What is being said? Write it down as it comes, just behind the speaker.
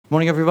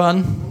Morning,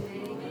 everyone.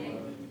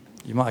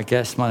 You might have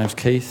guessed my name's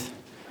Keith.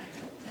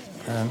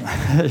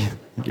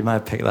 You may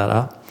have picked that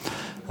up.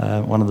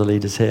 One of the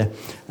leaders here.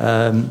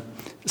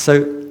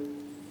 So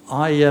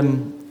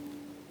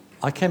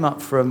I came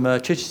up from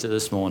Chichester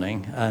this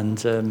morning, and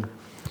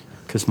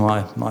because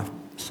my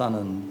son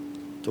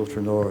and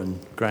daughter-in-law and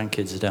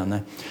grandkids are down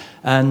there,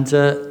 and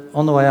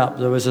on the way up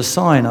there was a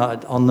sign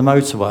on the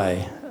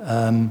motorway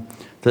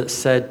that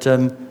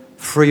said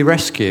free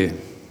rescue.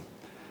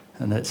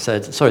 And it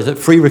said,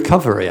 free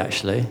recovery,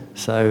 actually.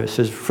 So it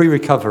says, free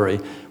recovery,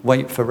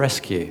 wait for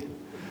rescue.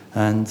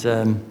 And,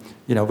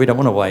 we don't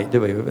want to wait,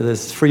 do we?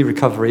 There's free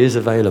recovery is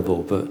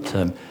available, but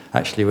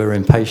actually we're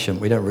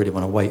impatient. We don't really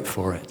want to wait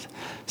for it.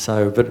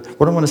 But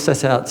what I want to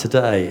set out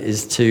today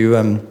is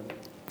to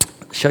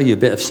show you a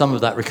bit of some of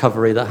that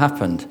recovery that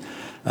happened.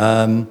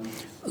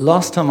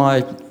 Last time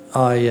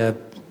I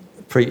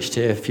preached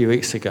here a few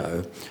weeks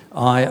ago,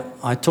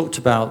 I talked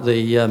about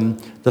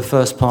the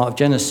first part of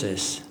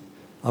Genesis.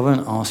 I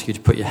won't ask you to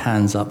put your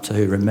hands up to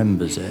who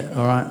remembers it,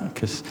 all right?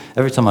 Because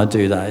every time I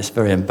do that, it's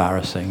very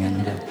embarrassing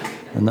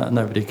and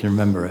nobody can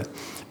remember it.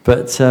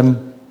 But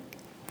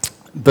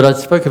I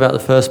spoke about the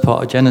first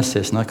part of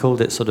Genesis, and I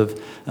called it sort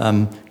of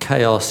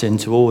chaos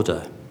into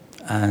order,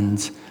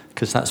 and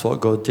because that's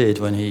what God did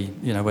when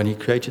He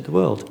created the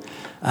world.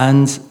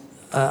 And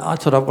I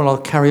thought, I'll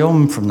carry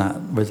on from that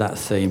with that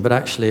theme, but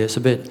actually it's a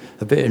bit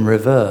in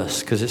reverse,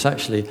 because it's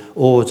actually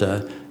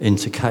order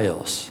into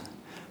chaos.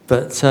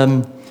 But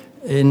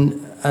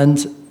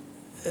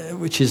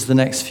which is the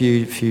next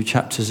few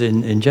chapters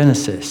in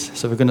Genesis.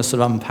 So we're going to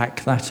sort of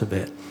unpack that a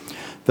bit.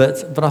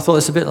 But I thought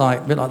it's a bit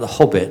like The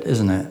Hobbit,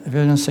 isn't it? Have you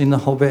ever seen The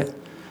Hobbit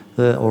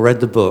or read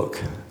the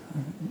book?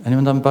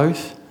 Anyone done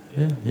both?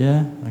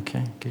 Yeah.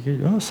 Okay.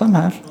 Good. Oh, some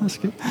have. That's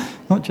good.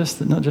 Not just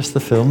the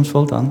films.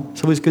 Well done.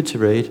 It's always good to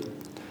read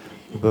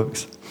the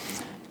books.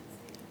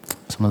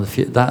 Some of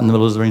that and The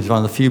Lord of the Rings is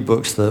one of the few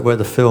books where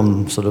the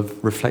film sort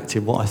of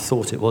reflected what I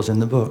thought it was in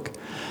the book.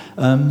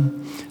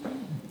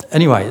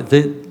 Anyway,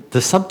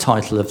 the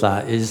subtitle of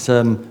that is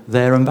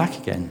There and Back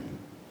Again.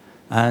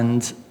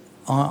 And,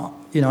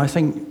 I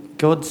think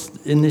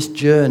God's in this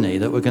journey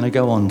that we're going to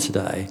go on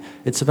today,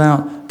 it's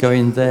about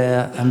going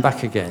there and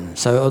back again.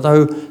 So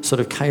although sort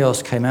of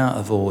chaos came out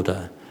of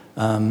order,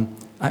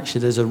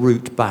 actually there's a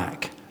route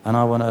back. And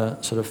I want to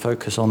sort of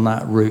focus on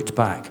that route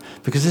back.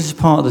 Because this is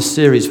part of the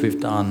series we've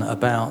done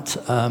about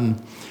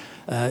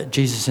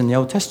Jesus in the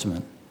Old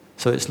Testament.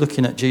 So it's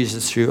looking at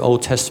Jesus through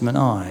Old Testament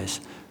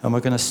eyes. And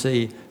we're going to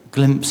see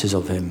glimpses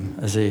of him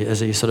as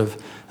he sort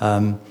of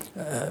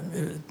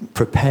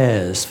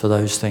prepares for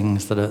those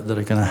things that are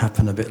going to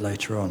happen a bit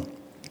later on.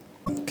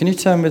 Can you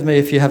turn with me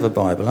if you have a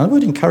Bible? I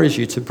would encourage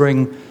you to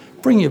bring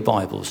your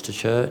Bibles to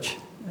church.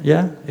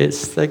 Yeah,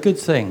 they're good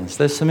things.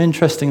 There's some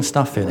interesting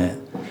stuff in it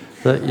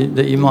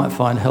that you might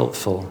find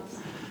helpful.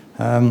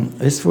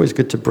 It's always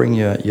good to bring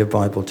your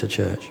Bible to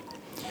church.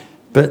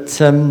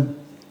 But I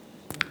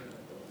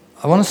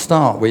want to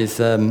start with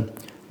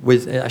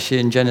actually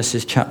in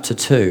Genesis chapter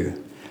 2.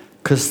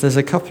 Because there's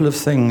a couple of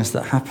things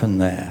that happen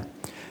there.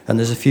 And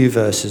there's a few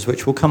verses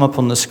which will come up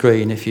on the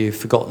screen if you've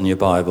forgotten your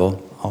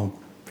Bible. I'll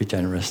be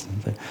generous.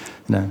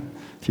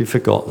 If you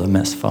forgot them,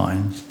 that's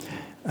fine.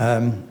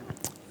 And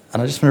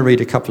I just want to read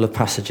a couple of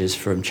passages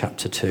from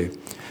chapter 2.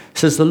 It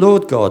says, "The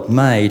Lord God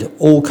made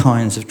all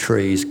kinds of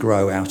trees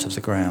grow out of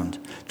the ground,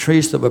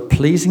 trees that were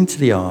pleasing to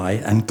the eye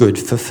and good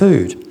for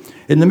food.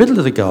 In the middle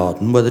of the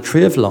garden were the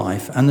tree of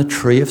life and the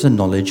tree of the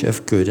knowledge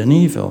of good and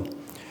evil.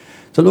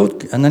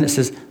 And then it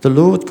says, the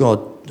Lord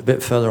God, a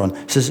bit further on,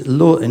 it says,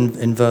 Lord,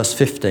 in verse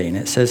 15,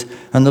 it says,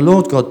 and the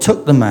Lord God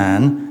took the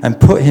man and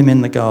put him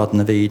in the Garden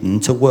of Eden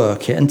to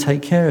work it and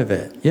take care of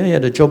it. Yeah, he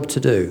had a job to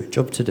do,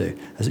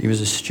 as he was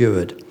a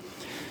steward.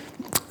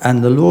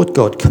 And the Lord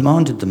God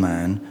commanded the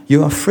man,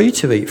 you are free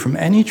to eat from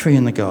any tree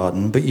in the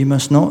garden, but you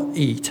must not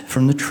eat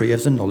from the tree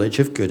of the knowledge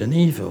of good and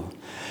evil.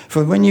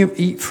 For when you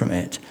eat from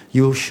it,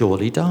 you will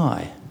surely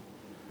die.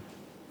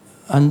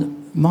 And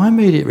my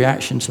immediate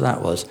reaction to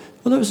that was,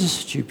 well, that was a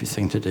stupid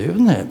thing to do,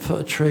 wasn't it?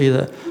 Put a tree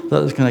that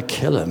was going to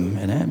kill him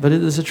in it. But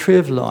there's a tree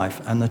of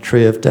life and the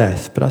tree of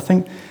death. But I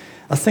think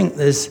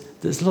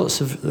there's lots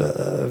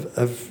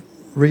of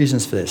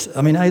reasons for this.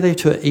 I mean, are they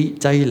to eat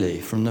daily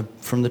from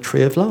the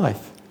tree of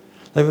life?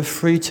 They were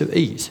free to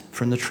eat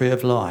from the tree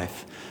of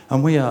life.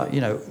 And we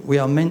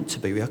are meant to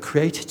be, we are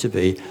created to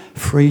be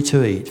free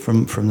to eat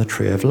from the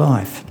tree of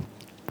life.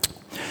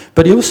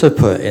 But he also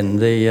put in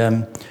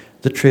the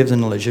tree of the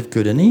knowledge of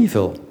good and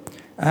evil.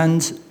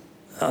 And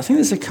I think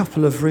there's a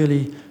couple of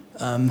really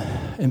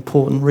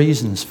important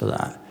reasons for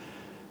that.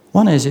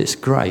 One is it's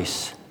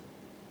grace.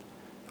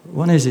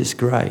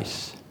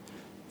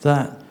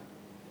 That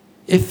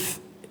if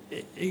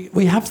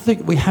we have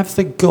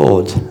the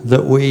God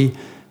that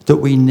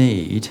we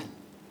need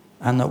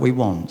and that we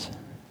want.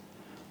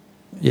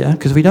 Yeah,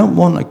 because we don't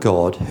want a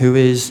God who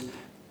is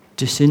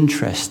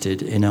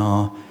disinterested in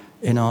our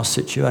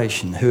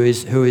situation, who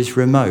is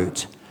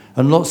remote.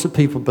 And lots of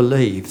people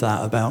believe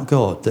that about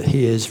God, that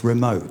he is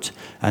remote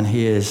and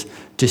he is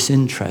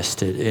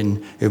disinterested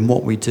in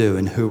what we do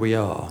and who we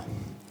are.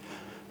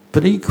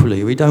 But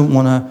equally, we don't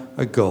want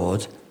a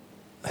God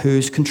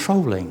who's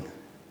controlling.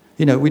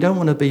 You know, we don't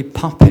want to be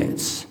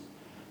puppets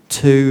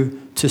to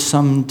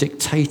some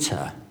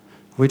dictator.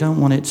 We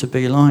don't want it to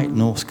be like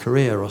North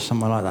Korea or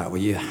somewhere like that,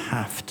 where you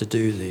have to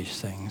do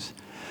these things.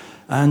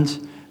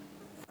 And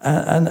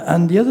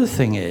the other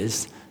thing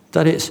is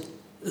that it's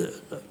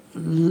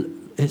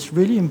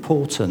really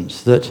important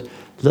that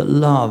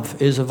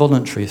love is a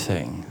voluntary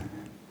thing.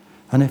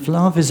 And if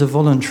love is a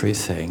voluntary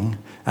thing,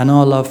 and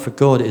our love for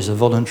God is a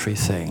voluntary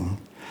thing,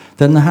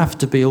 then there have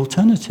to be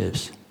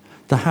alternatives.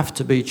 There have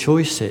to be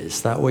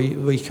choices that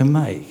we can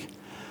make.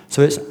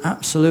 So it's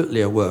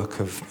absolutely a work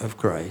of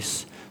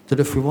grace that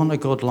if we want a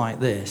God like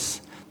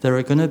this, there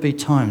are going to be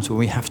times when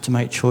we have to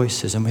make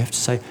choices and we have to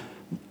say,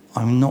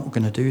 I'm not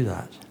going to do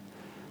that.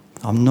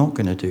 I'm not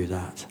going to do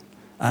that.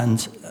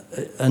 And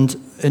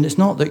it's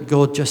not that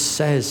God just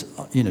says,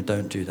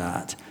 don't do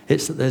that.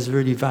 It's that there's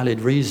really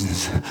valid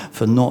reasons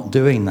for not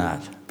doing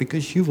that,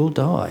 because you will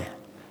die.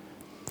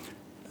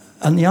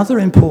 And the other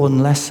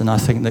important lesson I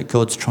think that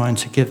God's trying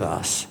to give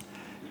us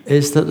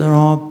is that there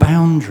are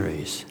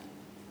boundaries.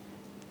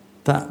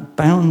 That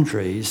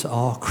boundaries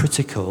are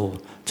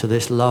critical to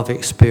this love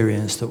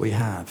experience that we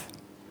have.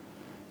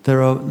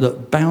 There are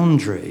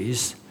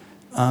boundaries.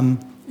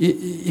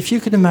 If you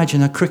could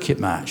imagine a cricket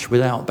match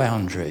without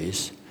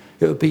boundaries,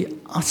 it would be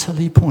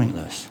utterly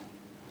pointless.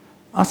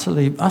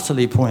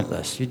 Utterly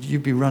pointless.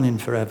 You'd be running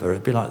forever.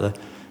 It'd be like the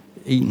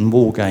Eton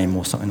Wall game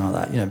or something like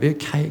that. It'd be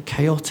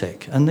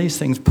chaotic. And these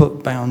things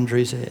put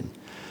boundaries in.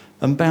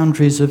 And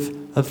boundaries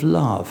of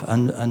love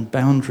and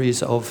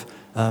boundaries of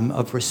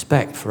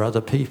respect for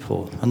other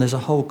people. And there's a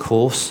whole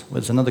course,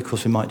 there's another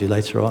course we might do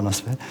later on, I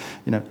suppose,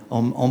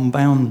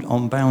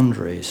 on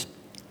boundaries.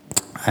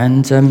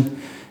 And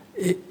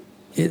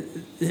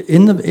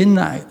in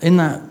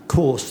that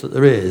course that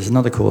there is,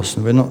 another course,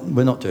 and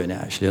we're not doing it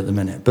actually at the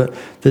minute, but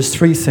there's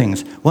three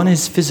things. One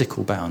is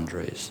physical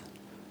boundaries.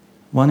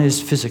 And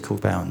physical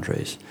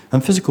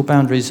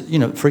boundaries,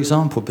 for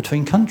example,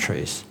 between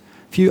countries.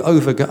 If you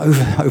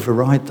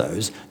override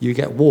those, you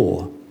get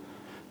war.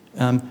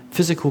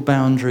 Physical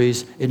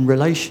boundaries in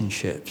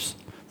relationships.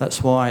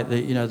 That's why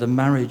the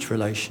marriage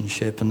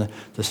relationship and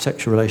the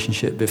sexual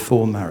relationship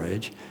before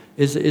marriage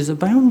is a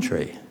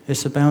boundary.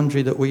 It's a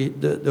boundary that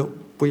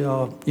we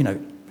are,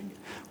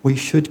 we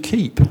should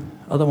keep.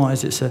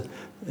 Otherwise, it's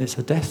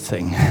a death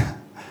thing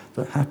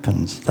that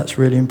happens. That's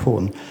really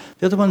important.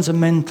 The other ones are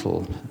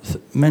mental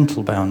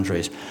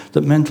boundaries.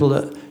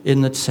 That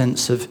in the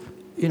sense of,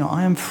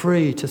 I am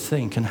free to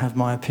think and have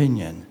my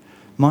opinion.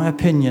 My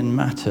opinion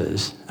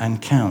matters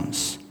and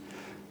counts.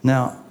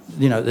 Now,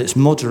 it's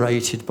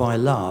moderated by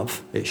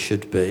love. It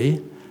should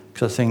be,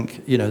 because I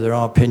think there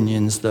are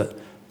opinions that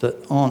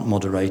aren't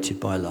moderated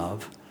by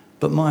love.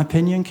 But my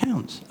opinion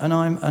counts, and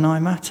I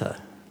matter.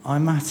 I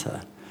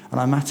matter. And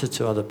I matter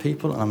to other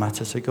people, and I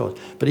matter to God.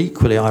 But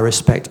equally, I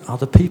respect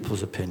other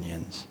people's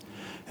opinions.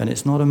 And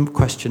it's not a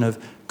question of,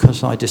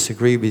 because I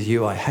disagree with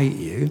you, I hate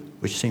you,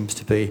 which seems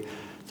to be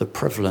the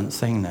prevalent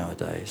thing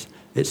nowadays.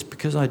 It's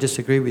because I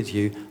disagree with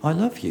you, I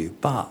love you,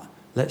 but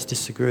let's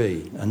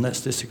disagree, and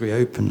let's disagree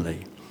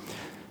openly.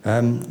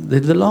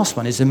 The last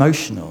one is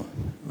emotional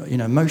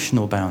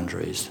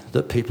boundaries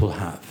that people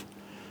have.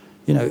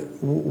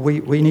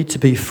 We need to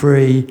be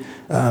free,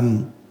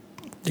 in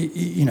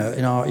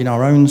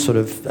our own sort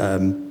of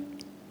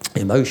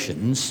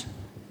emotions,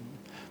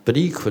 but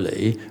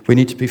equally we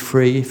need to be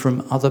free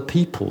from other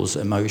people's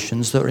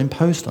emotions that are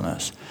imposed on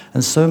us.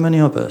 And so many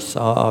of us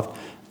are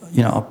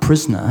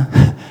prisoner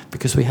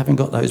because we haven't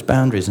got those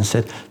boundaries and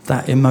said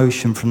that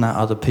emotion from that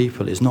other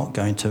people is not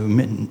going to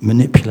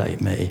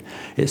manipulate me.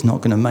 It's not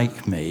going to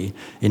make me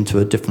into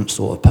a different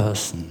sort of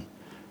person.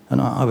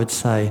 And I would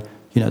say,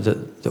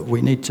 that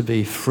we need to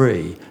be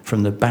free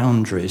from the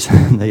boundaries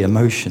and the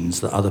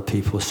emotions that other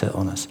people set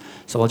on us.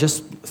 So I'll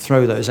just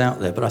throw those out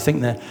there. But I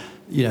think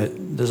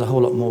there's a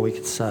whole lot more we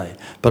could say.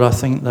 But I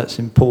think that's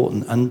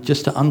important. And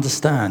just to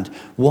understand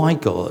why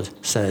God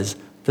says,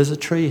 there's a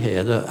tree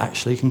here that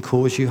actually can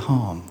cause you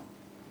harm.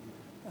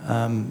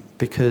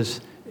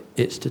 Because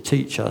it's to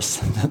teach us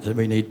that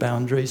we need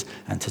boundaries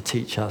and to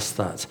teach us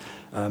that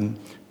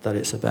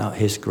it's about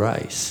his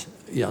grace.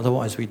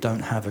 Otherwise, we don't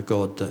have a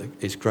God that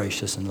is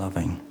gracious and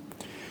loving.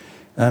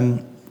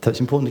 So it's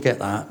important to get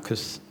that,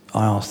 because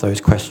I ask those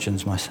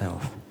questions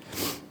myself.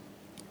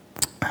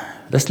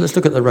 Let's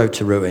look at the road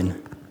to ruin.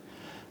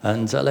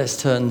 And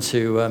let's turn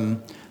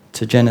to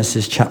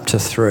Genesis chapter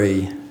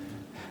 3.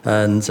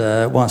 And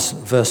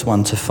verse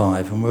 1 to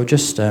 5, and we'll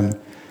just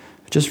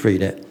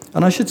read it.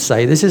 And I should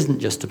say, this isn't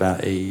just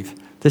about Eve.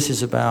 This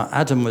is about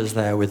Adam was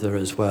there with her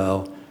as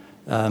well.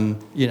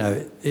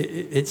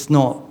 It's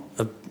not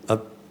a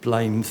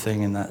blame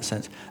thing in that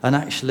sense. And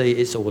actually,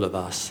 it's all of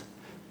us,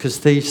 because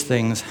these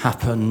things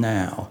happen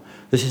now.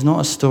 This is not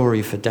a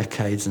story for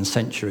decades and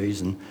centuries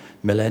and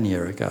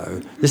millennia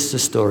ago. This is a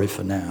story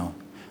for now,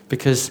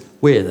 because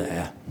we're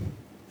there.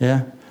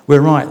 Yeah,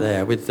 We're right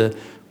there with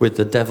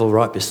the devil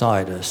right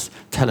beside us,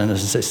 telling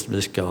us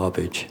this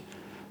garbage.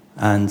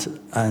 And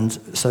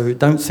so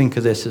don't think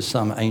of this as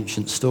some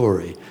ancient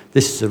story.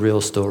 This is a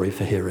real story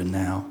for here and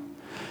now.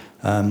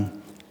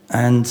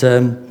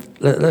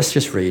 Let's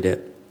just read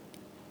it.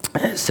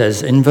 It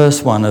says in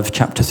verse 1 of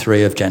chapter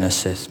 3 of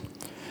Genesis,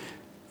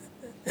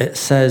 it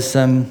says,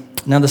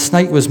 now the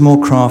snake was more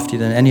crafty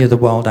than any of the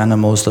wild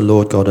animals the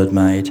Lord God had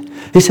made.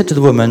 He said to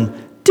the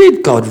woman,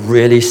 did God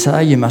really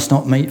say you must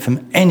not eat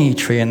from any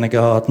tree in the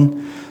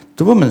garden?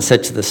 The woman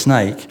said to the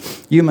snake,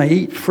 you may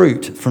eat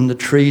fruit from the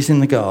trees in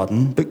the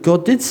garden, but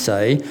God did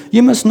say,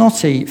 you must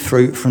not eat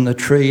fruit from the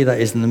tree that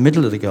is in the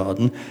middle of the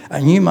garden,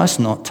 and you must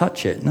not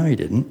touch it. No, he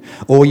didn't.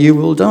 Or you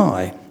will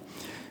die.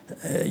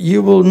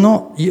 You will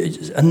not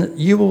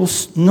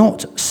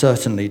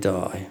certainly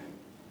die.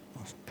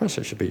 Perhaps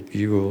it should be,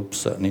 you will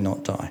certainly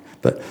not die.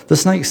 But the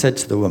snake said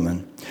to the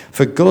woman,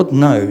 for God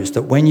knows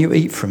that when you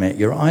eat from it,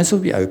 your eyes will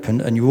be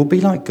opened, and you will be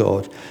like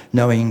God,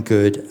 knowing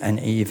good and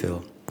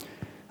evil.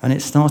 And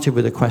it started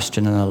with a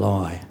question and a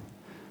lie.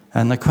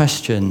 And the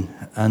question,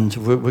 and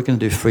we're going to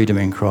do freedom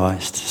in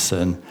Christ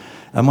soon.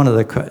 And one of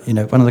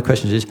the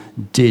questions is,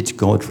 did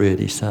God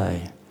really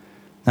say?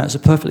 That's a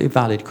perfectly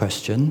valid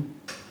question,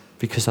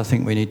 because I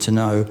think we need to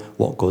know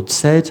what God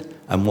said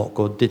and what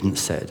God didn't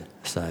say.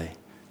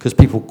 Because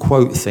people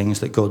quote things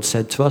that God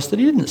said to us that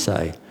he didn't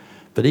say.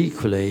 But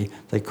equally,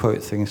 they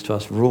quote things to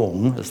us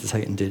wrong, as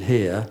Satan did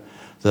here,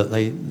 that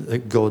they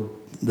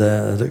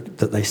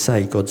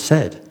say God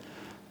said.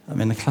 I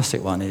mean, the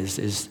classic one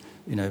is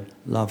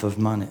love of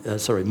money.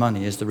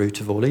 Money is the root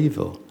of all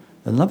evil,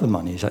 and love of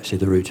money is actually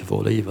the root of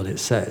all evil. It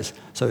says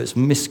so. It's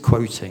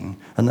misquoting,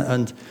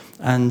 and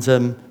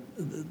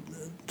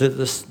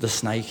the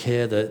snake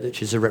here,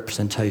 which is a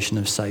representation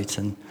of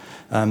Satan.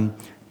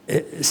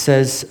 It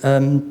says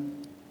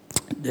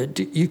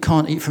you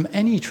can't eat from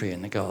any tree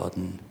in the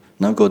garden.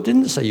 No, God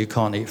didn't say you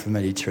can't eat from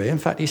any tree. In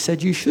fact, he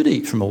said you should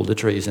eat from all the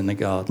trees in the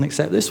garden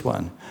except this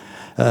one.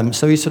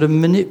 So he sort of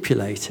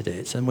manipulated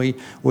it, and we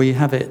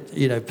have it,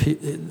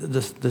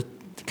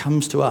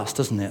 comes to us,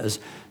 doesn't it, as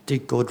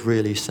did God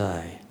really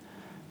say?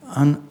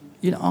 And,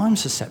 I'm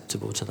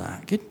susceptible to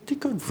that. Did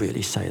God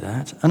really say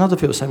that? And other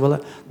people say, well,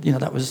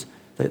 that was,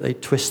 they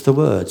twist the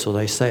words, or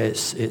they say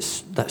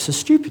that's a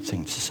stupid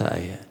thing to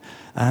say.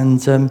 And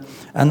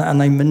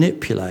they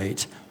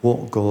manipulate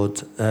what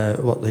God,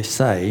 what they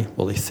say,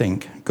 what they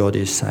think God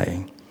is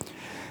saying.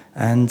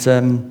 And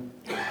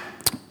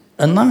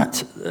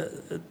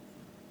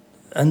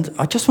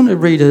I just want to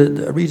read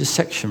a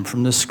section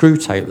from the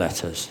Screwtape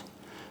Letters,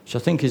 which I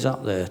think is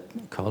up there,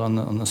 Carl,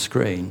 on the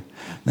screen.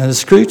 Now, the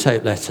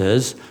Screwtape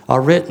Letters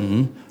are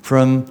written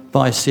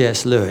by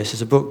C.S. Lewis.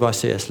 It's a book by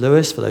C.S.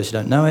 Lewis, for those who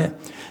don't know it.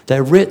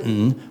 They're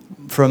written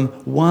from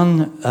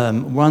one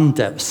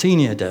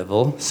senior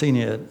devil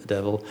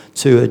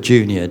to a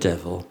junior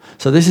devil.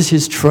 So this is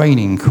his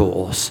training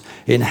course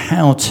in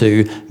how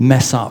to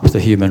mess up the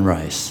human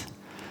race,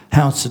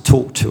 how to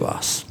talk to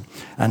us,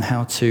 and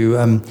how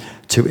to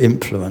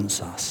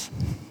influence us.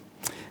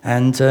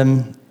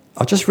 And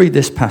I'll just read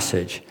this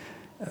passage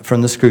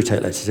from the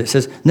Screwtape Letters. It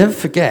says, never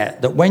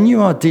forget that when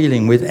you are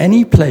dealing with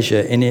any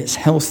pleasure in its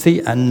healthy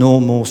and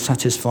normal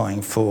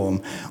satisfying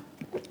form,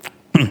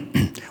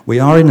 we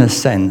are in a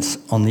sense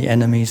on the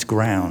enemy's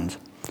ground.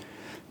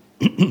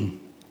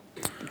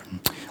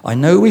 I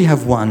know we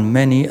have won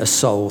many a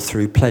soul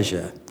through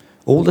pleasure.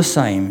 All the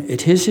same,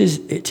 it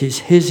is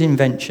his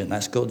invention,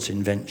 that's God's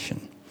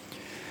invention,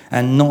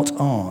 and not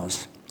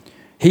ours.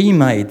 He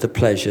made the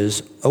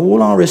pleasures.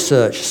 All our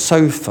research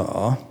so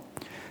far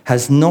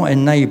has not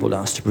enabled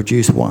us to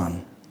produce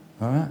one.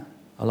 All right?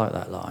 I like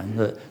that line,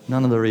 that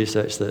none of the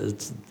research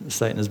that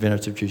Satan has been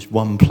able to produce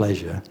one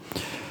pleasure.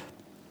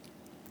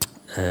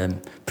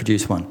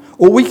 Produce one.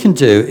 All we can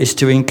do is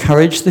to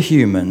encourage the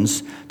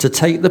humans to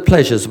take the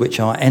pleasures which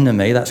our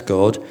enemy, that's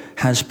God,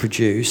 has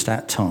produced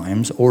at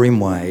times, or in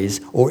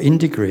ways, or in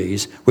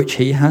degrees, which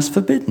he has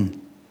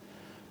forbidden.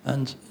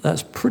 And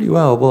that's pretty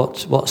well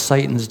what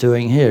Satan's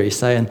doing here. He's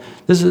saying,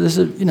 there's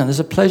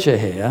a pleasure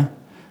here.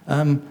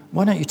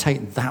 Why don't you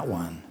take that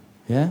one?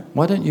 Yeah?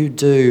 Why don't you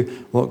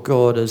do what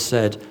God has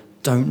said?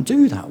 Don't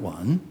do that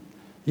one.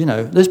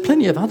 There's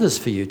plenty of others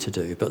for you to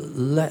do, but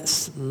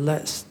let's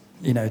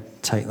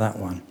take that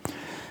one.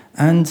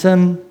 And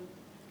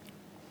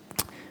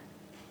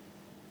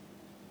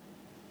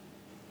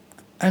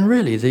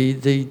really,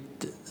 the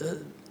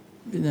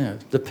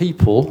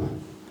people,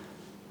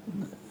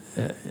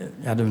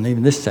 Adam and Eve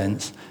in this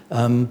sense,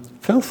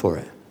 fell for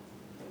it.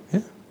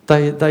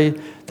 Yeah,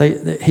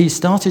 he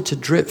started to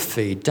drip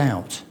feed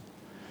doubt,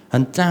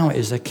 and doubt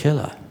is a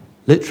killer,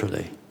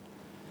 literally.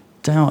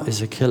 Doubt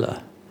is a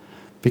killer,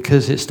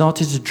 because it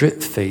started to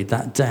drip feed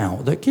that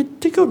doubt. That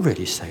did God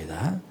really say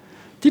that?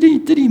 Did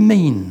he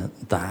mean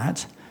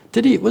that?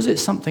 Was it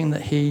something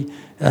that he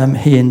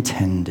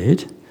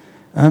intended?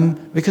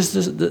 Because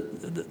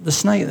the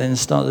snake then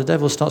the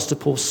devil starts to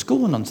pour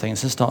scorn on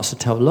things and starts to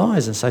tell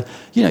lies and say,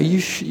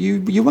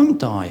 you won't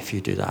die if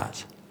you do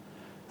that.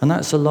 And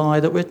that's a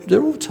lie that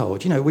they're all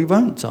told. We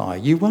won't die.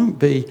 You won't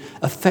be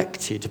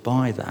affected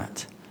by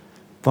that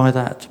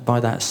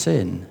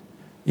sin.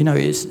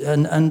 It's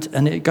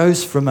and it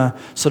goes from a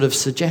sort of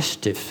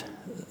suggestive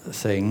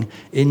thing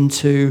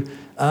into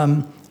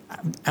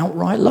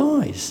outright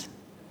lies.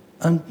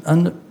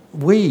 And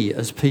we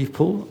as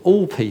people,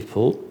 all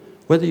people,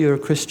 whether you're a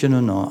Christian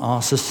or not,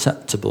 are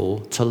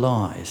susceptible to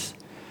lies.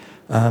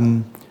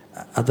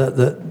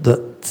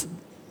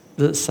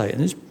 That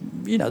Satan is,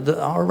 that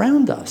are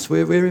around us.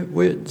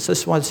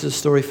 That's why this is a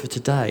story for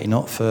today,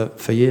 not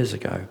for years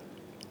ago.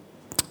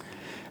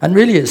 And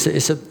really,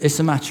 it's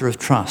a matter of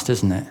trust,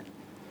 isn't it?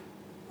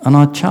 And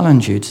I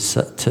challenge you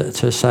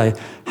to say,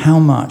 how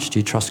much do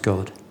you trust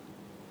God?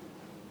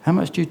 How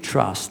much do you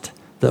trust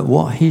that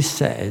what He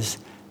says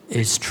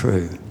is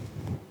true?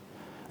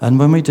 And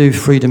when we do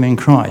Freedom in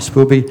Christ,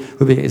 we'll be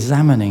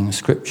examining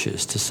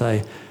scriptures to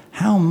say,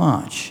 how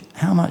much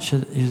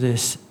of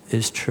this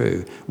is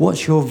true?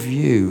 What's your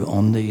view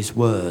on these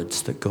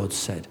words that God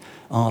said?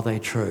 Are they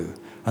true?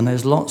 And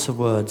there's lots of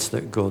words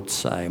that God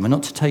say. We're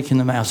not taking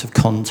them out of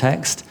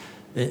context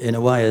in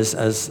a way as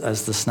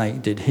the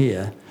snake did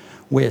here.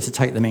 We're to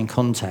take them in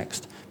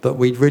context. But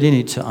we really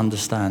need to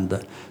understand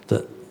that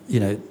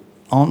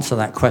answer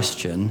that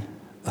question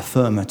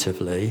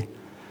affirmatively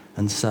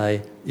and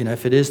say,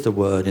 if it is the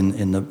word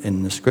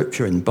in the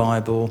scripture, in the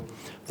Bible,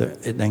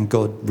 then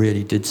God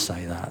really did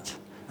say that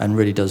and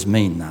really does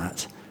mean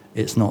that.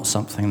 It's not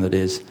something that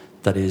is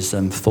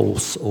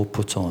false or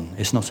put on.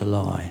 It's not a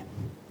lie.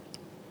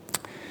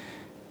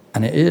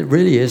 And it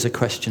really is a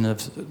question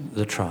of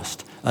the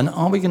trust. And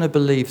are we going to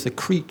believe the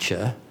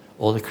creature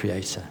or the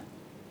creator?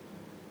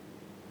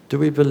 Do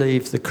we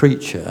believe the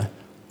creature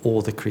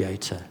or the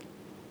creator?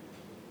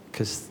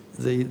 Because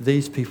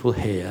these people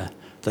here,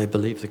 they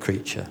believe the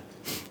creature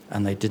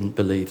and they didn't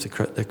believe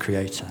the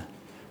creator.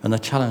 And the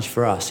challenge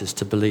for us is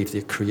to believe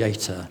the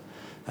creator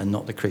and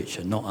not the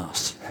creature, not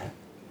us.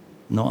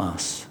 Not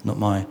us. Not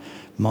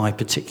my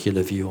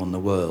particular view on the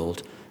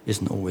world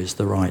isn't always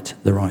the right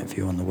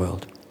view on the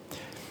world.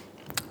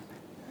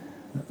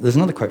 There's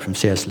another quote from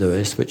C.S.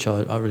 Lewis, which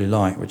I really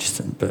like, but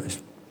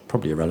it's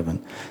probably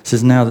irrelevant. It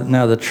says,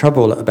 now the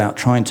trouble about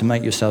trying to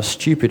make yourself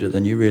stupider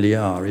than you really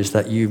are is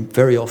that you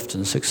very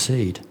often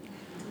succeed.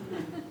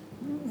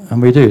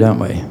 And we do, don't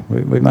we?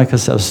 We make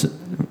ourselves,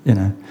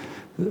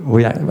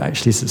 we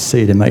actually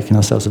succeed in making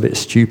ourselves a bit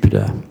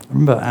stupider. I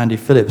remember Andy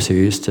Phillips, who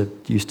used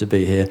to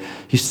be here,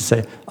 used to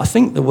say, I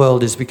think the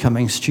world is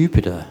becoming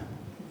stupider.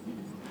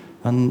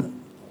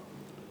 And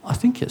I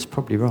think it's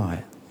probably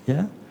right,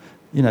 yeah?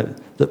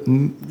 That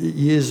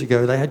years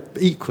ago they had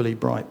equally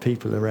bright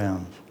people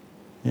around,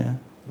 yeah?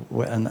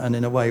 And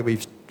in a way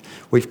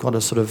we've got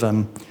a sort of,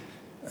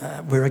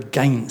 we're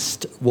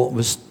against what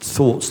was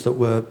thoughts that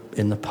were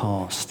in the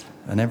past,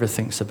 and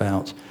everything's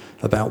about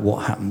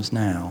what happens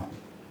now.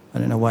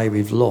 And in a way,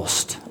 we've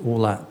lost all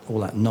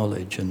that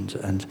knowledge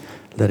and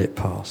let it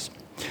pass.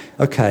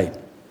 Okay,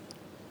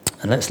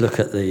 and let's look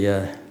at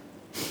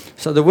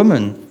so the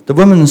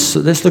woman's.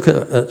 Let's look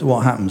at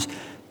what happens.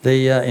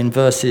 In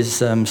verses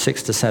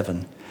 6 to 7,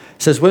 it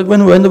says,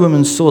 when the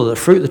woman saw that the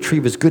fruit of the tree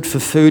was good for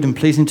food and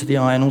pleasing to the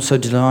eye and also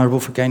desirable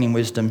for gaining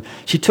wisdom,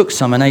 she took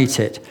some and ate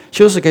it.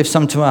 She also gave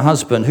some to her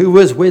husband, who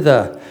was with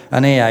her,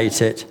 and he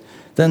ate it.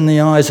 Then the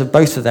eyes of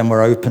both of them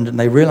were opened, and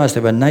they realized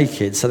they were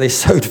naked, so they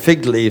sewed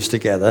fig leaves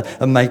together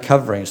and made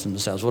coverings for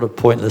themselves. What a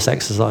pointless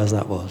exercise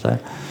that was. Eh?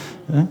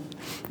 Yeah?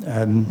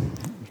 You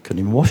couldn't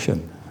even wash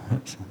them.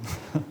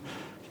 You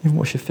even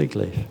wash a fig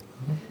leaf.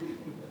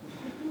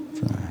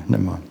 So,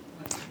 never mind.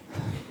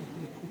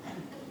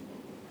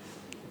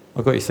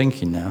 I've got you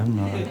thinking now,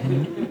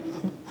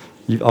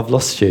 haven't I? I've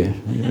lost you.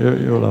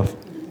 You're off.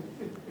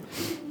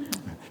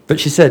 But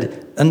she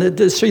said, and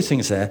there's three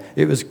things there.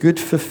 It was good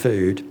for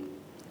food,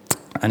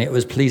 and it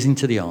was pleasing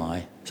to the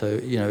eye. So,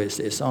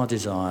 it's our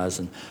desires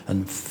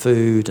and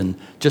food and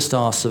just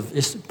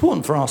it's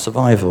important for our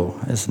survival,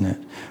 isn't it?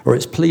 Or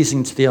it's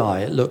pleasing to the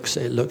eye. It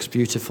looks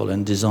beautiful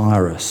and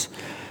desirous.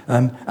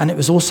 And it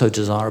was also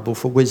desirable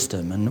for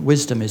wisdom, and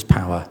wisdom is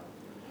power.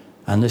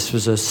 And this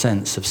was a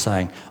sense of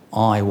saying,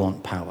 I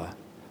want power.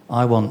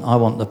 I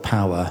want the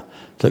power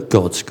that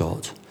God's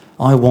got.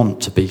 I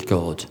want to be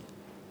God.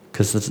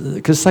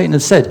 Because Satan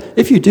had said,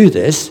 if you do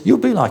this, you'll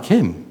be like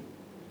him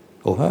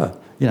or her.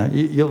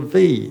 You'll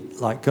be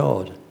like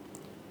God.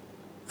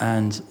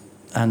 And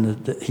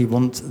he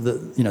wants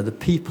the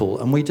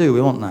people, and we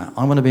want that.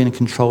 I want to be in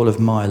control of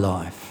my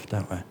life,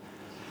 don't we?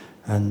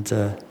 And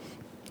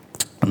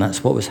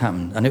that's what was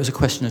happening. And it was a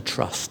question of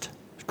trust.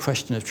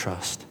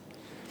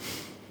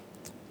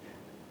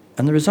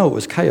 And the result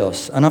was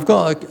chaos. And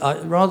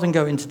rather than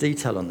go into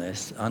detail on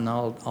this, and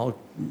I'll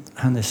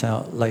hand this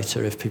out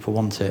later if people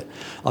want it,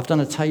 I've done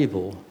a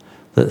table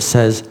that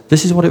says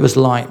this is what it was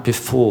like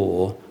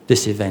before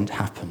this event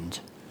happened.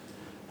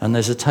 And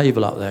there's a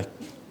table up there,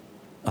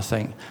 I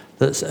think,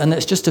 and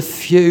it's just a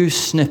few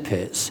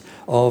snippets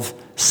of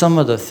some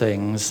of the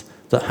things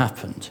that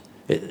happened.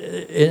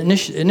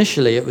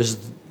 Initially, it was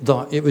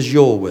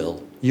your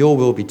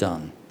will be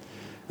done.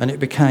 And it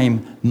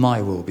became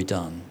my will be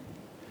done.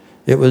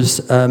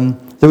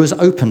 there was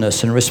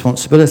openness and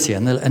responsibility,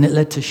 and it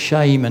led to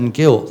shame and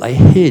guilt. They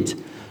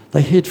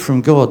hid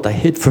from God, they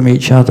hid from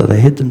each other,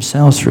 they hid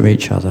themselves from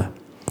each other.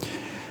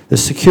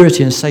 There's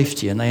security and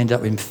safety, and they end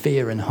up in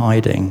fear and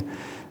hiding.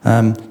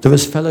 There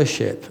was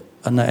fellowship,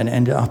 and it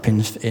ended up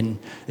in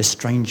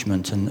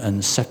estrangement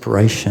and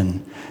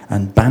separation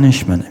and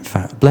banishment, in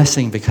fact.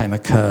 Blessing became a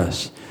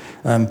curse.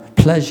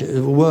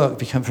 Pleasure,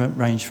 work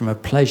ranged from a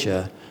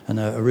pleasure and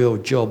a real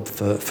job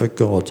for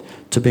God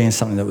to being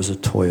something that was a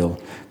toil.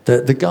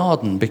 The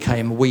garden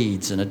became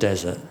weeds and a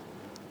desert.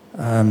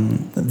 Where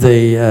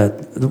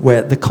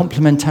the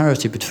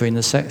complementarity between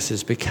the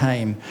sexes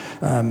became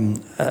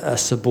a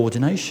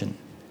subordination,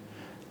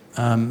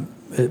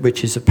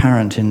 which is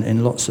apparent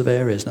in lots of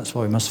areas. That's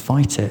why we must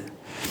fight it.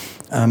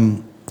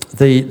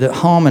 The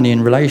harmony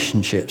in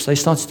relationships, they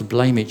started to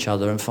blame each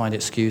other and find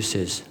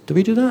excuses. Do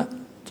we do that?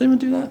 Does anyone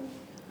do that?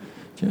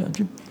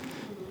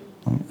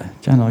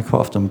 Jan and I quite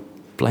often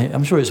blame.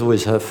 I'm sure it's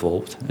always her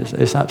fault.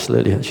 It's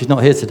absolutely. She's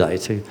not here today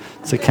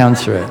to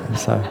counter it.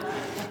 So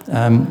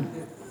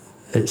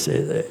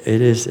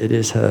it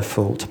is her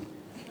fault.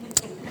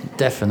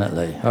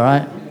 Definitely. All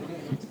right.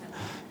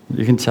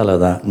 You can tell her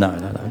that. No.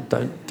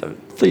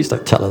 Don't. Please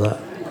don't tell her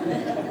that.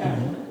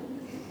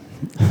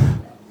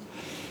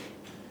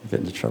 I'm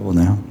getting into trouble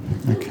now.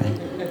 Okay.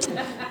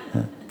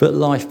 But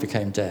life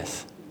became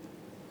death.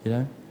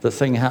 The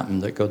thing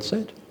happened that God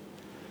said.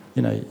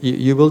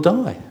 You will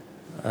die.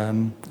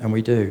 And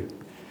we do.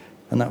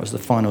 And that was the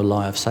final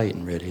lie of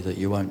Satan, really, that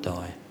you won't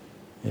die.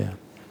 Yeah.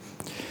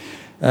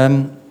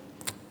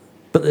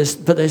 But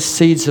there's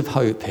seeds of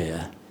hope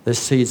here. There's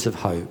seeds of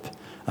hope.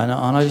 And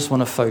I just want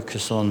to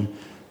focus on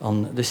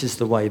this is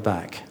the way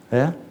back.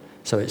 Yeah?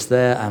 So it's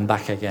there and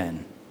back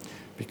again.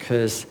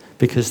 Because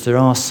there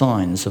are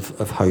signs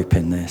of hope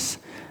in this.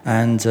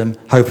 And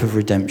hope of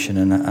redemption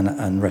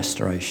and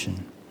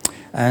restoration.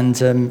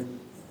 And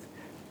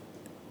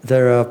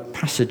there are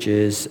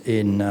passages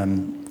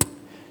in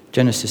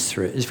Genesis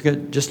 3. If you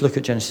could just look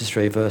at Genesis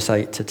 3, verse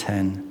 8 to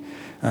 10.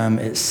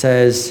 It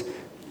says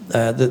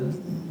that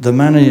the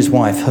man and his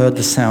wife heard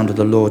the sound of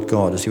the Lord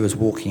God as he was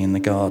walking in the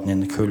garden in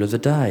the cool of the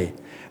day.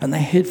 And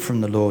they hid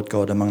from the Lord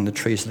God among the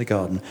trees of the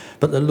garden.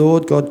 But the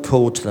Lord God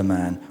called to the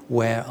man,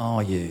 "Where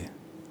are you?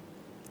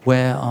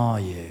 Where are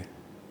you?"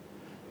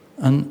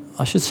 And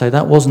I should say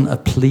that wasn't a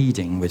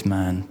pleading with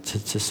man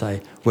to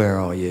say, "Where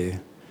are you?"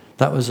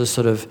 That was a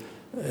sort of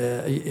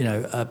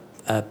a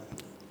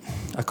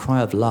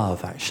cry of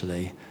love,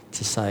 actually,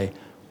 to say,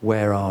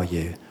 "Where are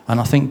you?" And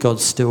I think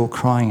God's still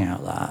crying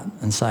out that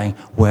and saying,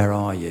 "Where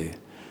are you?"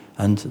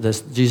 And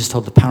Jesus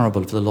told the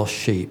parable of the lost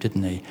sheep,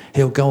 didn't he?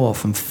 He'll go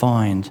off and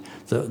find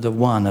the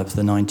one of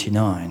the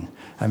 99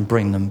 and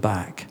bring them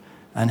back.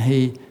 And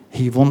he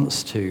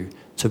wants to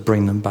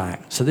bring them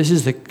back. So this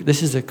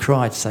is a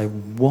cry to say,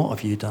 "What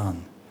have you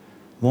done?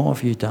 What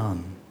have you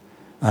done?"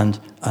 And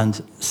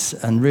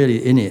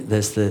really in it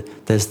there's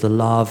the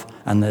love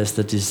and there's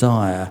the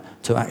desire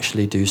to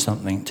actually do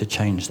something to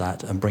change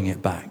that and bring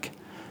it back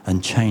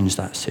and change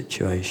that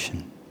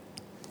situation.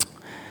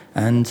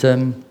 And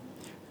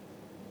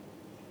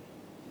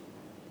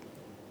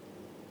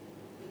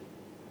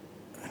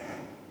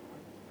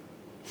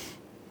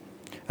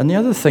the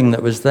other thing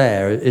that was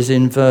there is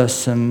in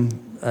verse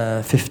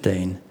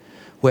 15.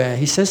 Where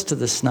he says to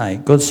the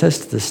snake, God says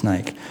to the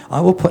snake,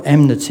 "I will put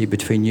enmity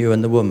between you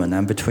and the woman,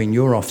 and between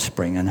your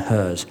offspring and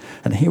hers,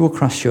 and he will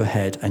crush your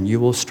head, and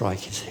you will strike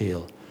his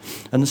heel."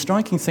 And the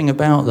striking thing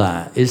about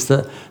that is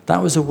that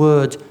was a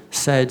word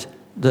said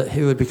that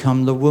he would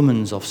become the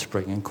woman's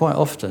offspring, and quite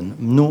often,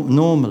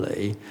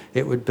 normally,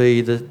 it would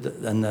be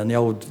the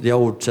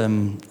old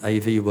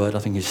AV word, I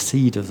think, is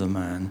seed of the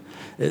man.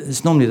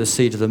 It's normally the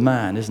seed of the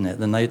man, isn't it?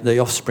 Then the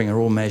offspring are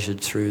all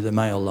measured through the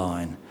male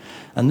line.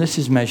 And this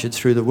is measured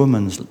through the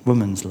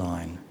woman's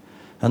line.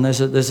 And there's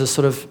a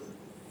sort of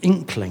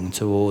inkling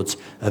towards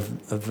a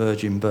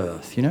virgin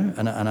birth,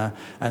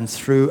 and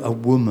through a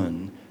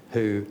woman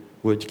who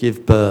would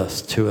give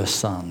birth to a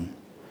son,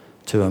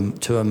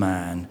 to a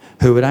man,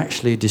 who would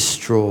actually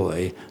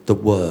destroy the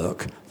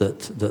work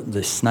that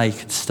the snake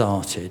had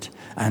started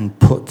and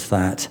put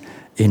that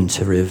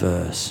into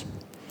reverse.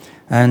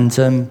 And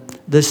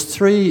there's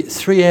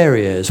three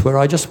areas where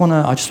I just want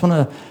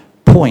to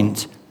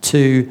point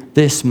to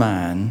this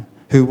man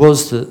who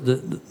was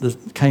the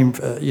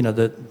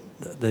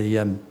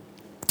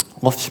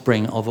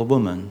offspring of a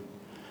woman,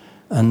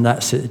 and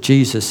that's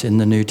Jesus in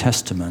the New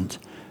Testament.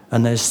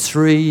 And there's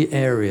three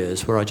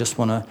areas where I just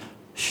want to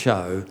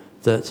show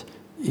that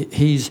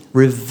he's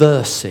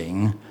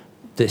reversing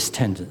this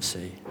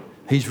tendency.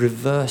 He's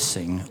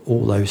reversing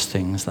all those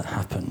things that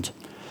happened.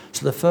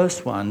 So the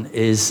first one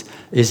is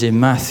in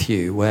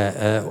Matthew,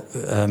 where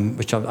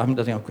which I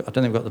don't think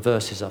I've got the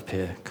verses up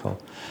here, Cole.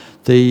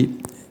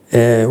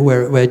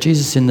 Where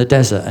Jesus is in the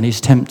desert and he's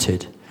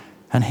tempted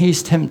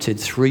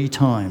 3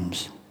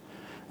 times,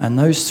 and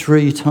those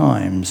 3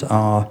 times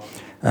are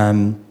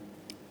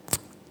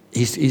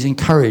he's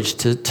encouraged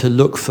to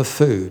look for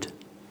food.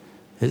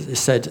 It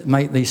said,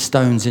 "Make these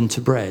stones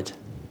into bread."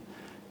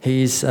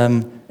 He's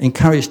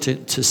encouraged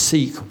to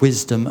seek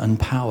wisdom and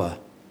power.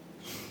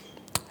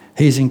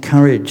 He's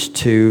encouraged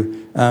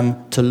to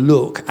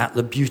look at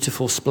the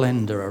beautiful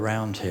splendor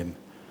around him,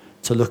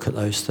 to look at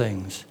those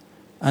things.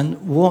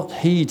 And what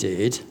he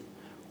did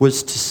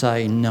was to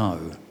say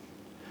no,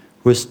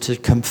 was to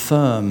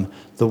confirm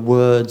the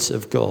words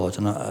of God.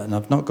 And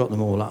I've not got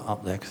them all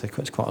up there because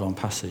it's quite a long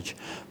passage.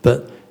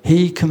 But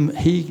he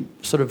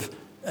sort of,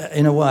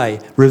 in a way,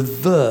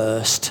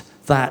 reversed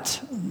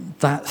that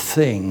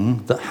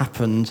thing that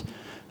happened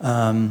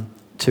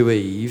to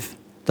Eve.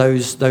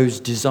 Those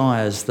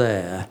desires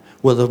there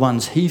were the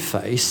ones he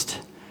faced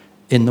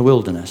in the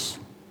wilderness.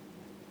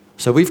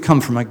 So we've come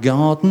from a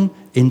garden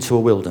into a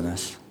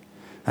wilderness.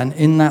 And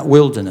in that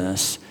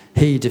wilderness,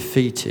 he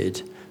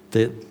defeated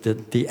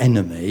the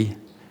enemy,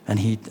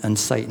 and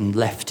Satan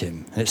left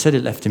him. And it said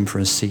it left him for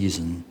a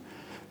season.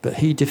 But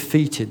he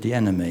defeated the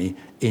enemy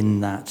in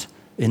that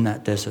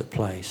desert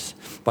place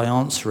by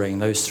answering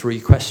those three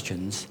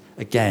questions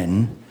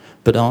again,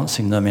 but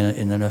answering them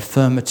in an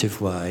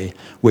affirmative way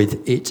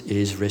with "it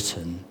is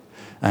written."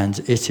 And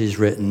it is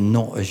written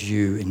not as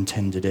you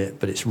intended it,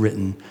 but it's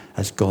written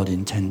as God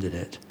intended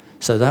it.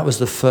 So that was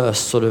the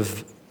first sort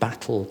of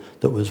battle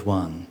that was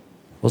won.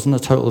 It wasn't a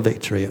total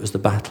victory, it was the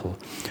battle.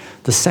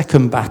 The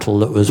second battle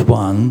that was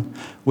won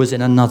was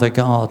in another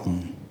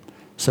garden.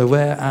 So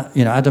where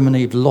Adam and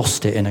Eve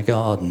lost it in a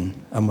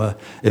garden and were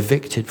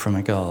evicted from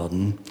a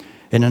garden,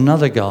 in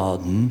another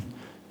garden,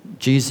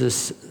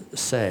 Jesus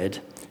said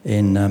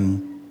in,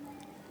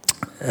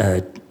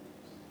 I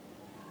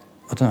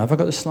don't know, have I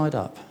got this slide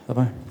up? Have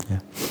I? Yeah.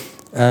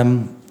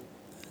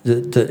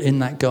 That in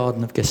that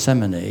Garden of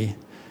Gethsemane,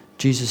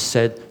 Jesus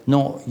said,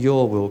 not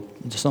your will,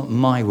 it's not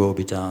my will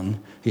be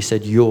done. He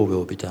said, your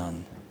will be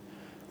done.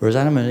 Whereas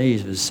Adam and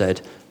Eve had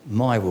said,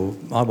 my will,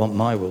 I want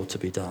my will to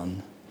be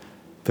done.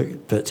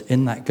 But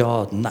in that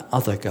garden, that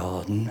other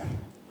garden,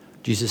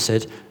 Jesus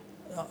said,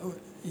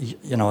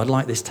 I'd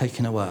like this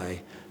taken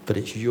away, but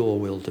it's your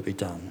will to be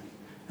done.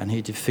 And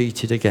he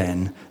defeated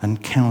again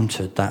and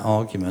countered that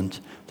argument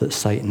that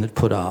Satan had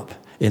put up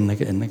in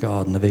the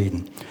Garden of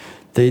Eden.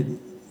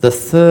 The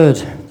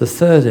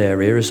third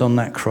area is on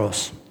that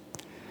cross,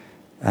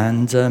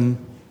 and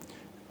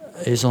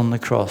is on the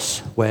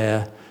cross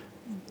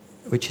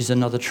which is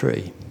another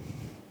tree,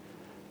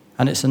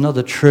 and it's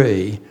another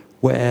tree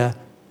where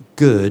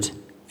good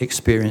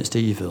experienced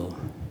evil,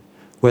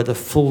 where the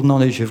full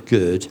knowledge of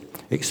good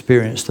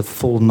experienced the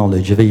full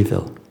knowledge of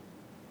evil.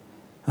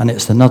 And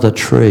it's another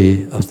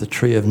tree of the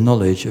tree of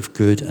knowledge of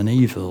good and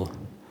evil.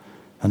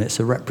 And it's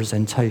a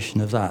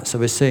representation of that. So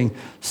we're seeing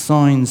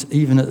signs,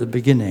 even at the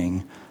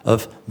beginning,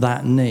 of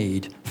that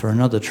need for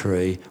another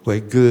tree where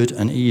good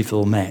and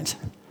evil met.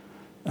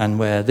 And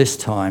where this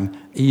time,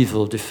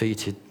 evil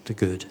defeated the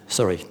good.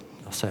 Sorry,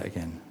 I'll say it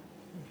again.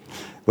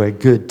 Where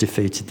good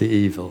defeated the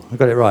evil. I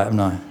got it right, haven't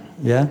I?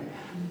 Yeah?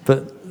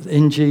 But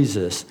in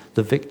Jesus,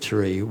 the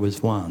victory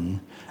was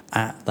won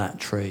at that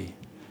tree.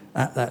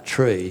 At that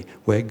tree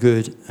where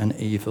good and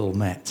evil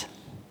met.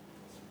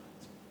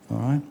 All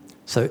right?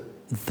 So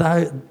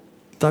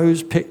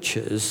those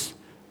pictures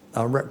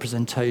are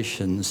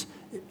representations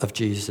of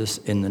Jesus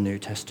in the New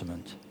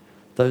Testament.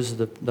 Those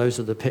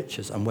are the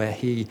pictures, and where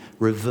he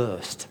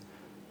reversed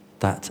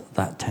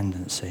that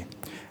tendency.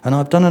 And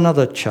I've done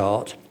another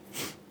chart,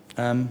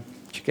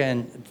 which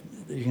again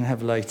you can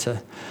have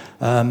later,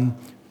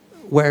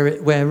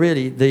 where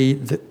really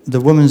the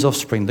woman's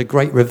offspring, the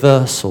great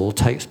reversal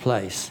takes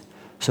place.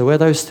 So where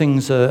those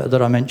things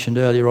that I mentioned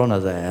earlier on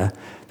are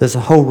there's a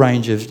whole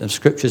range of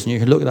scriptures, and you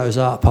can look those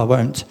up. I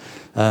won't.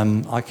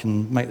 I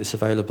can make this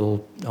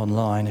available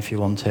online if you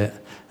want it,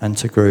 and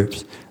to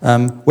groups,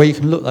 where you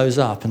can look those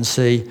up and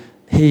see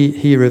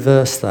he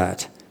reversed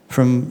that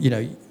from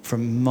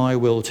my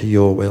will to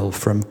your will,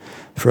 from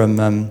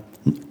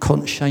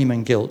shame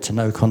and guilt to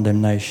no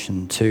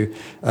condemnation, to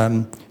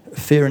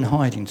fear and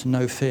hiding to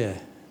no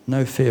fear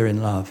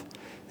in love,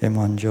 in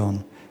 1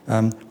 John.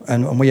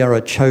 And we are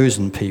a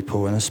chosen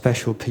people and a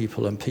special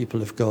people and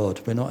people of God.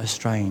 We're not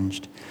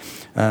estranged.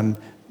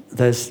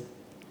 There's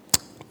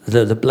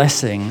the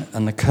blessing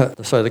and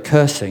the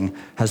cursing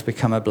has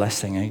become a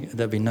blessing.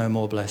 There'll be no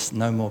more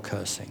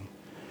cursing.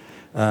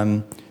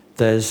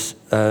 There's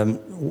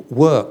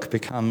work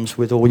becomes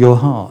with all your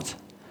heart,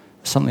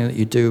 something that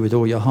you do with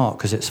all your heart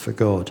because it's for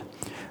God.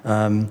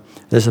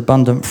 There's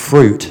abundant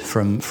fruit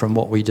from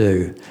what we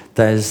do.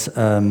 There's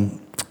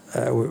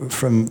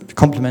from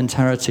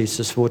complementarity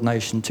to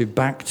subordination to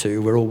back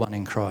to, we're all one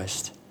in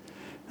Christ.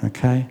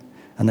 Okay?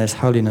 And there's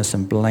holiness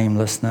and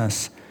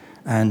blamelessness,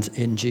 and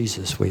in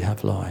Jesus we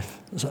have life.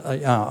 So,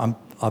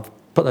 I've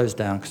put those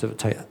down because it would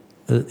take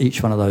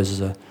each one of those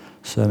as a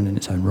sermon in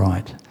its own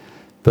right.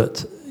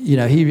 But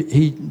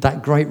that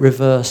great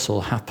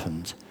reversal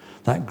happened.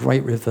 That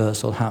great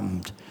reversal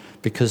happened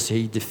because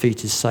he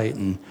defeated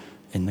Satan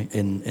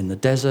in the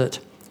desert,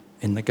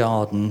 in the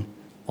garden,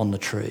 on the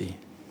tree.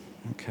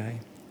 Okay.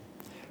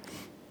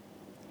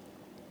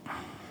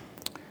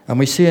 And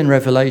we see in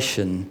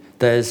Revelation,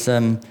 there's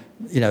the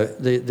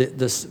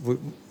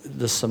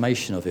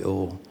summation of it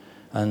all,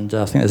 And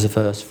I think there's a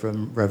verse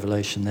from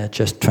Revelation there,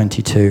 just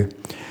 22.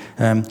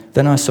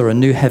 Then I saw a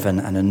new heaven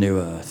and a new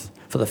earth.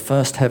 For the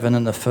first heaven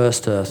and the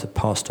first earth had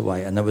passed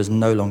away, and there was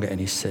no longer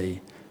any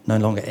sea, no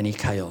longer any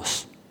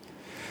chaos.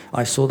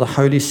 I saw the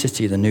holy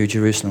city, the new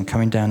Jerusalem,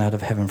 coming down out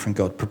of heaven from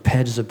God,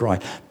 prepared as a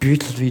bride,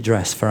 beautifully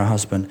dressed for her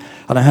husband.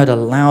 And I heard a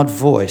loud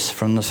voice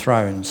from the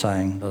throne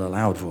saying, not a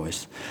loud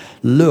voice,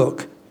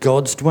 "Look,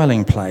 God's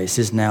dwelling place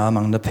is now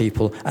among the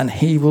people, and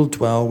he will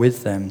dwell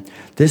with them.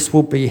 This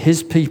will be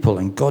his people,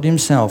 and God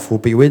himself will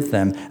be with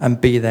them and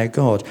be their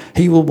God.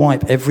 He will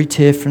wipe every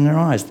tear from their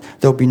eyes.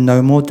 There will be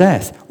no more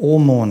death, or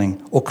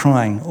mourning, or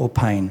crying, or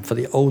pain, for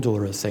the old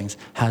order of things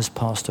has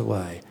passed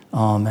away."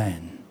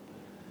 Amen.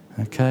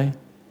 Okay?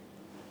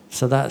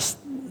 So that's,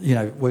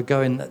 we're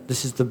going,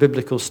 this is the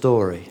biblical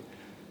story.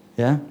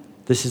 Yeah?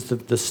 This is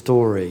the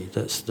story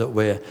that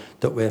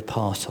we're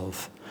part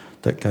of,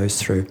 that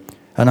goes through.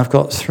 And I've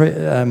got three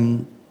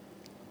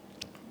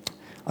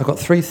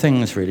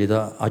things really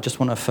that I just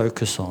want to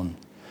focus on.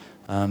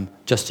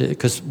 Just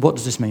because what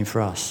does this mean for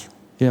us?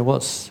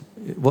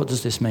 What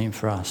does this mean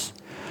for us?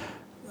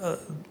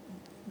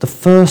 The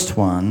first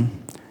one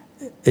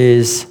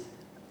is,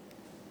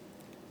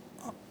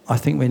 I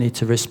think we need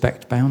to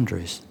respect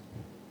boundaries.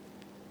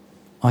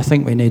 I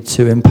think we need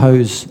to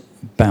impose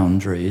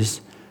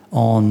boundaries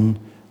on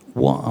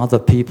what other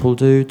people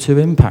do to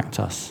impact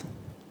us,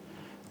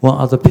 what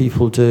other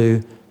people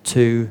do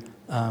to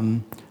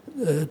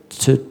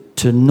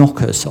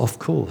knock us off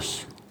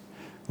course.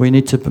 We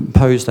need to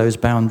impose those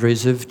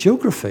boundaries of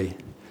geography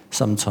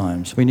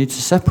sometimes. We need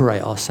to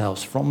separate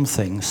ourselves from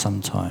things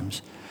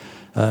sometimes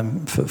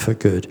for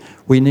good.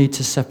 We need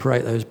to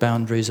separate those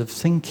boundaries of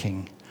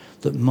thinking,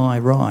 that my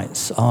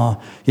rights are,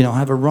 I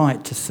have a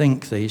right to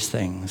think these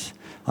things.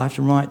 I have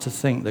the right to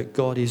think that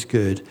God is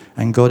good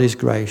and God is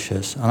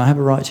gracious, and I have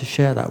a right to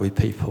share that with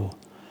people,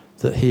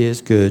 that he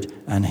is good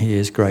and he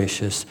is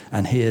gracious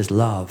and he is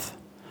love.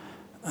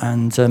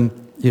 And,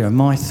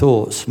 my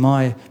thoughts,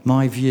 my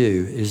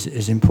view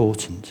is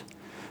important.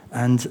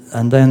 And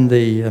then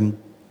the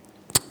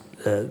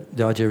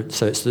idea,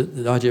 so it's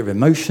the idea of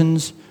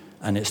emotions,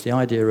 and it's the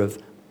idea of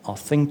our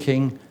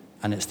thinking,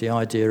 and it's the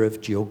idea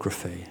of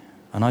geography.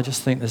 And I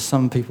just think there's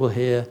some people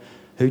here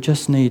who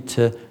just need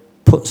to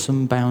put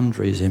some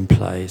boundaries in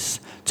place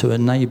to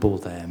enable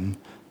them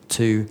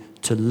to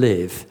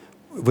live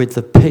with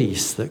the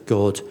peace that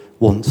God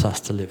wants us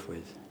to live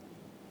with.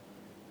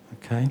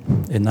 Okay,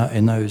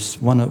 in those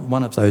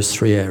one of those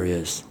three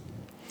areas.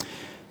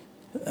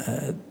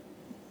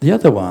 The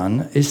other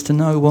one is to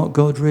know what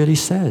God really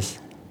says,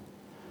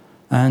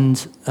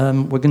 and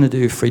we're going to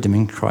do Freedom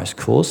in Christ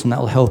course, and that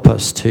will help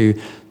us to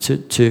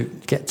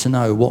get to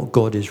know what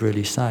God is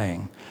really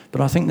saying. But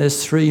I think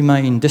there's three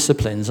main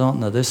disciplines, aren't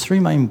there? There's three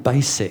main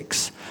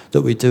basics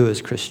that we do as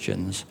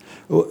Christians.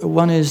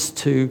 One is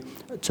to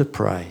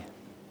pray.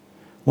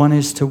 One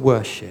is to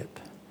worship.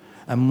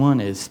 And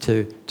one is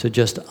to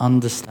just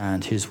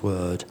understand his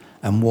word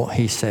and what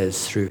he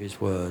says through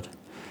his word.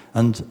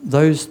 And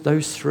those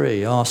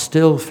three are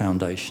still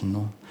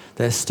foundational.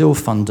 They're still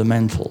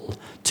fundamental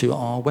to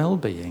our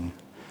well-being.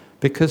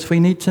 Because we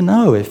need to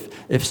know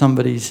if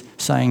somebody's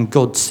saying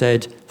God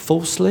said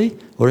falsely,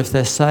 or if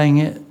they're saying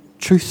it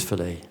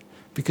truthfully,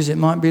 because it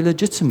might be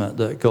legitimate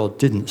that God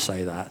didn't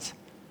say that.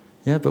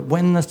 Yeah, but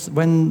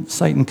when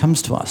Satan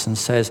comes to us and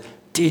says,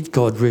 "Did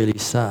God really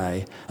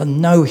say?"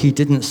 And no, he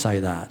didn't say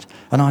that.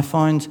 And I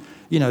find,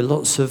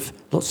 lots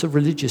of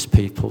religious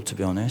people, to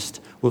be honest,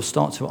 will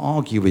start to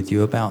argue with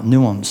you about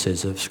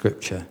nuances of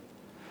Scripture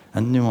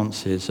and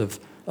nuances of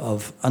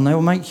and they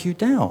will make you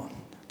doubt.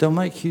 They'll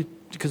make you,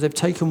 because they've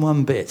taken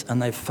one bit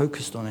and they've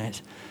focused on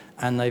it,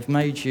 and they've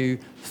made you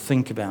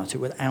think about it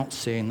without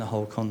seeing the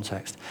whole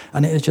context.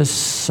 And it is just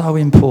so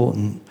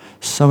important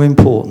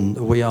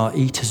that we are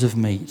eaters of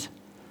meat.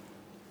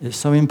 It's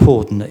so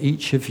important that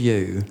each of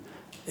you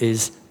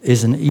is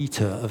an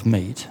eater of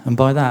meat. And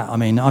by that, I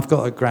mean, I've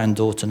got a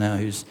granddaughter now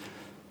who's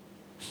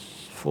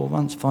 4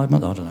 months, 5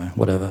 months, I don't know,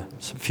 whatever.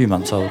 It's a few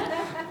months old.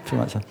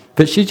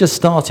 But she just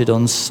started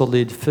on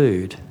solid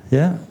food,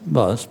 yeah?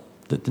 Well, it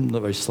didn't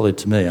look very solid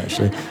to me,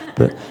 actually.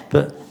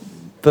 But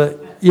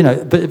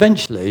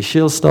eventually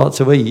she'll start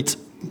to eat,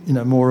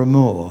 more and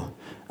more.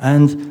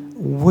 And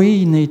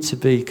we need to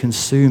be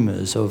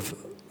consumers of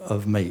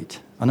meat.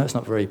 I know it's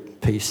not very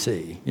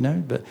PC,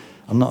 but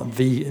I'm not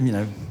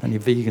any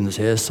vegans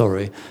here,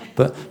 sorry.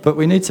 But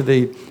we need to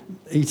be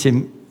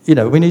eating,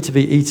 we need to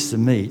be eaters of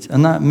meat.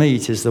 And that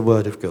meat is the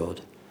Word of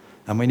God.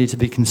 And we need to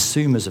be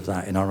consumers of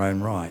that in our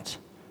own right.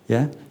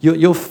 Yeah?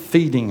 You're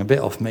feeding a bit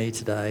off me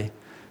today.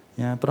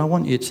 Yeah, but I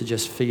want you to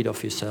just feed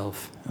off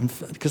yourself,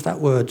 because that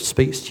word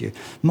speaks to you.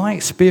 My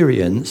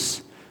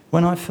experience,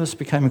 when I first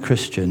became a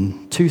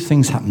Christian, 2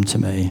 things happened to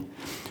me.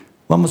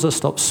 One was I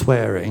stopped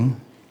swearing,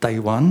 day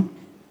one,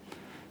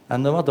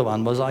 and the other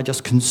one was I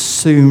just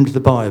consumed the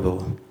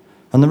Bible.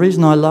 And the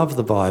reason I love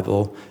the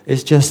Bible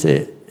is just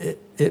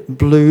it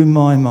blew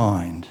my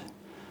mind.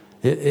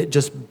 It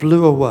just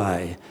blew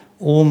away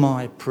all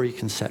my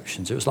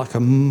preconceptions. It was like a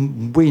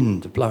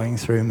wind blowing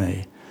through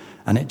me.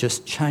 And it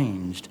just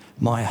changed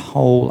my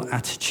whole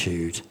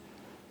attitude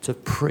to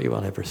pretty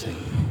well everything.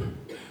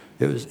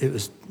 It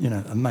was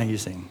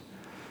amazing.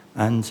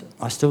 And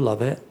I still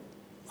love it.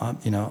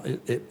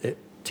 It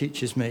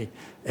teaches me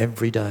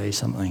every day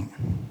something.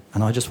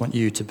 And I just want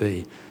you to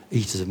be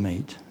eaters of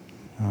meat,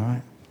 all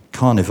right?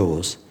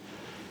 Carnivores,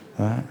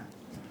 all right?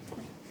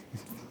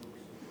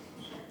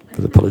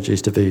 With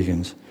apologies to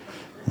vegans.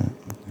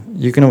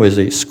 You can always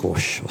eat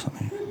squash or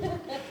something.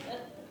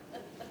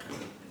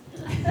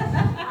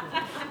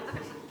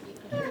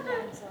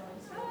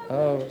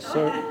 Oh,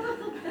 sorry.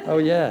 Oh,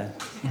 yeah.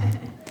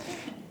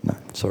 No,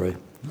 sorry.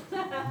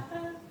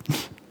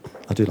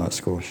 I do like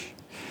squash.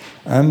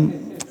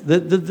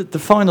 The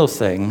final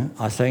thing,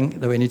 I think,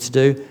 that we need to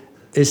do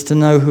is to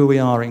know who we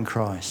are in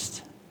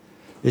Christ,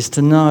 is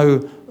to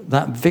know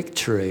that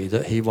victory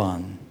that he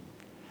won.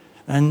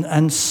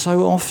 And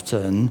so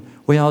often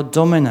we are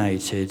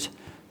dominated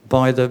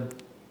by I was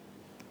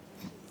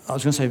going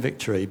to say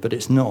victory, but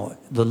it's not,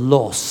 the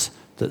loss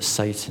that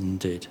Satan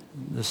did,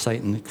 that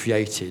Satan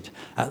created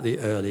at the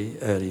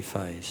early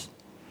phase.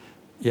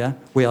 Yeah?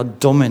 We are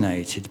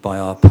dominated by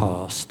our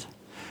past.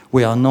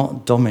 We are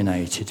not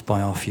dominated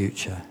by our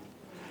future.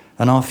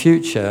 And our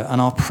future,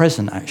 and our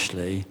present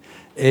actually,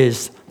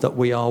 is that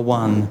we are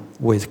one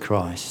with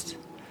Christ.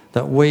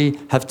 That we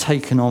have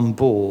taken on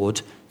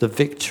board the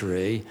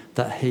victory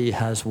that he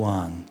has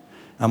won.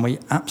 And we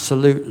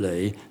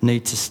absolutely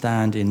need to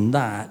stand in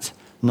that,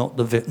 not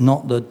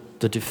the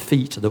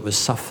defeat that was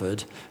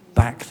suffered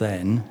back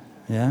then,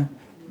 yeah?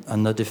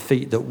 And the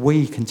defeat that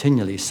we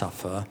continually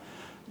suffer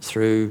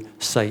through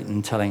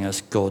Satan telling us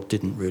God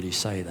didn't really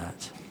say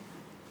that.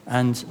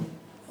 And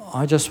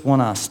I just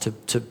want us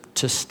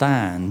to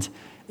stand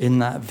in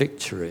that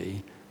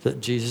victory that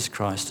Jesus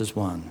Christ has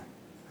won,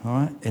 all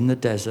right? In the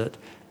desert,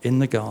 in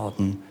the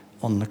garden,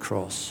 on the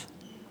cross,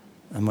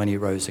 and when he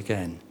rose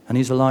again. And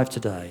he's alive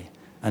today,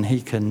 and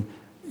he can,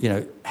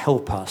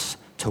 help us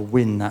to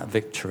win that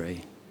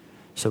victory.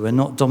 So we're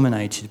not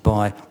dominated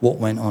by what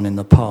went on in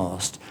the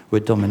past. We're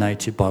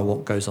dominated by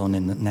what goes on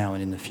now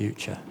and in the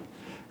future,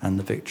 and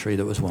the victory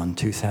that was won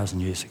 2,000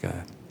 years ago.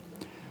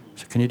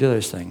 So can you do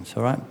those things,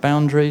 all right?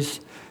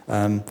 Boundaries,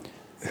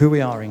 who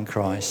we are in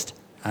Christ,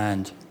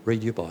 and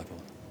read your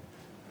Bible.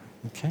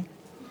 Okay?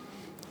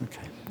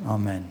 Okay.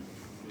 Amen.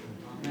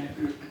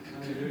 Amen.